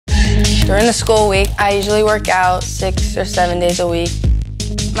During the school week, I usually work out 6 or 7 days a week.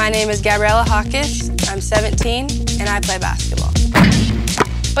 My name is Gabriella Hawkes. I'm 17 and I play basketball.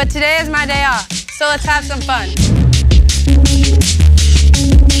 But today is my day off, so let's have some fun.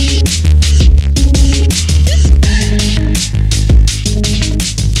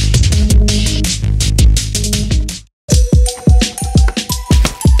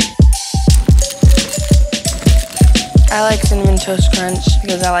 I like Cinnamon Toast Crunch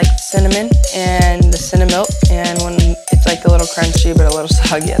because I like cinnamon and the cinnamon milk, and when it's like a little crunchy but a little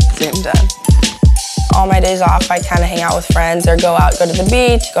soggy at the same time. All my days off, I kind of hang out with friends or go to the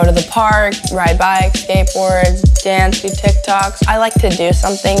beach, go to the park, ride bikes, skateboards, dance, do TikToks. I like to do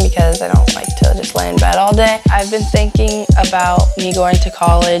something because I don't like to just lay in bed all day. I've been thinking about me going to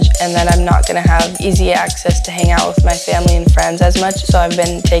college and that I'm not gonna have easy access to hang out with my family and friends as much, so I've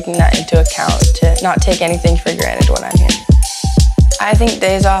been taking that into account to not take anything for granted when I'm here. I think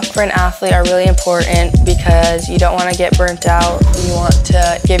days off for an athlete are really important because you don't want to get burnt out. You want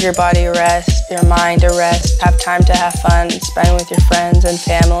to give your body a rest, your mind a rest, have time to have fun, spend with your friends and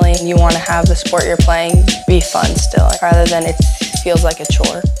family. You want to have the sport you're playing be fun still, rather than it feels like a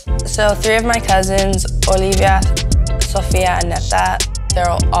chore. So 3 of my cousins, Olivia, Sofia, and Neta,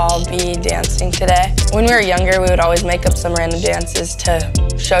 they'll all be dancing today. When we were younger, we would always make up some random dances to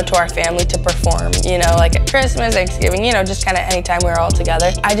show to our family to perform, you know, like at Christmas, Thanksgiving, you know, just kind of anytime we were all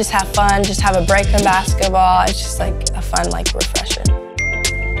together. I just have fun, just have a break from basketball. It's just like a fun, like, refresher.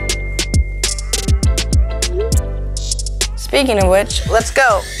 Speaking of which, let's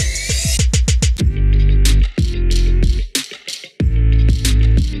go.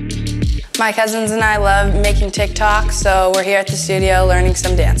 My cousins and I love making TikToks, so we're here at the studio learning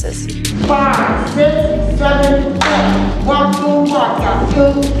some dances. 5, 6, 7, 8. 1, 2, 1,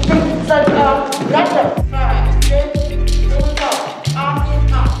 2, 3, 4, 5, 6, 2, go.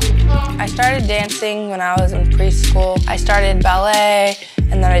 I started dancing when I was in preschool. I started ballet,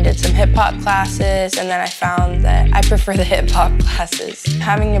 and then I did some hip-hop classes, and then I found that I prefer the hip-hop classes.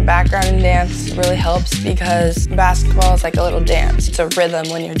 Having a background in dance really helps because basketball is like a little dance. It's a rhythm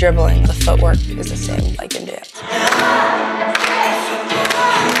when you're dribbling. The footwork is the same like in dance.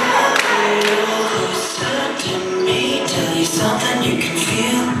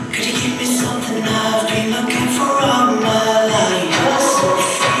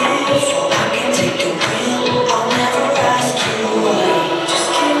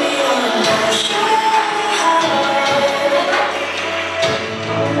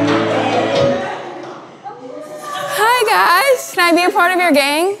 Can I be a part of your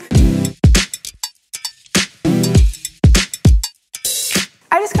gang?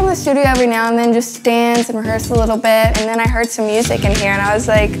 I just come to the studio every now and then, just dance and rehearse a little bit, and then I heard some music in here and I was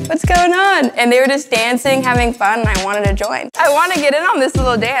like, what's going on? And they were just dancing, having fun, and I wanted to join. I want to get in on this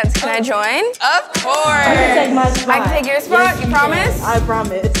little dance. Can I join? Of course. I can take my spot. I can take your spot? Yes, you promise? Yes, I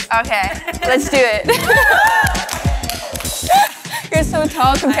promise. Okay, let's do it. You're so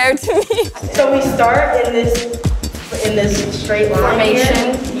tall compared to me. So we start in this straight line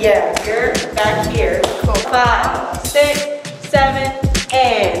formation. Here. Yeah, you're back here. Cool. 5, 6, 7,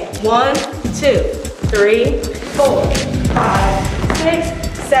 and 1, 2, 3, 4, 5,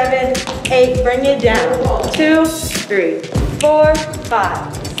 6, 7, 8. Bring it down. 2, 3, 4,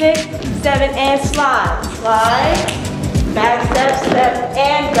 5, 6, 7, and slide. Slide. Back step, step,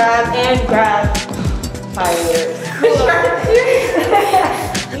 and grab. Fireworks.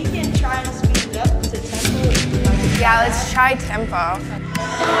 We can try and speed it up to tempo. Yeah, let's try tempo.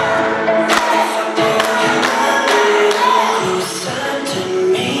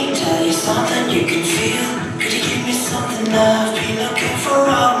 Something you can feel. Could you give me something I've been looking for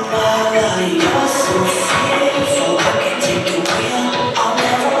all my life? You're so fearful, I can take the wheel. I'll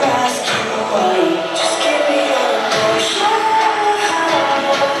never ask you why. Just give me your emotion.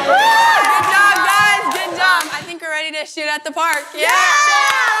 Good job, guys. Good job. I think we're ready to shoot at the park. Yeah.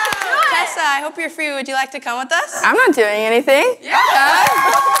 Tessa, I hope you're free. Would you like to come with us? I'm not doing anything. Yeah.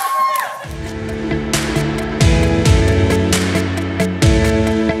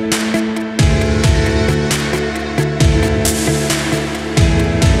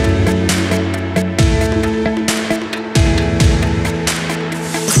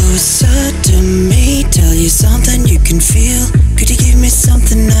 Tell you something you can feel. Could you give me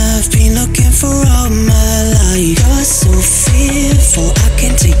something I've been looking for all my life? You're so fearful, I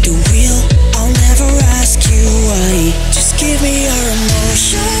can take the wheel. I'll never ask you why. Just give me your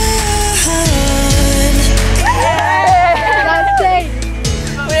emotion.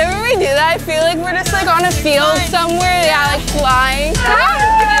 Whenever we do that, I feel like we're just like on a field somewhere, yeah, like flying.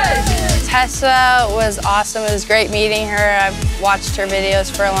 Tessa was awesome. It was great meeting her. I've watched her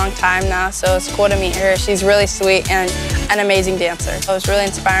videos for a long time now, so it's cool to meet her. She's really sweet and an amazing dancer. It was really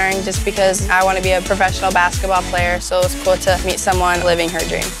inspiring just because I want to be a professional basketball player, so it was cool to meet someone living her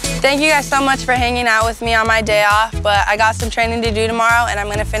dream. Thank you guys so much for hanging out with me on my day off, but I got some training to do tomorrow, and I'm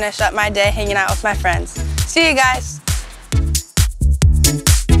going to finish up my day hanging out with my friends. See you guys.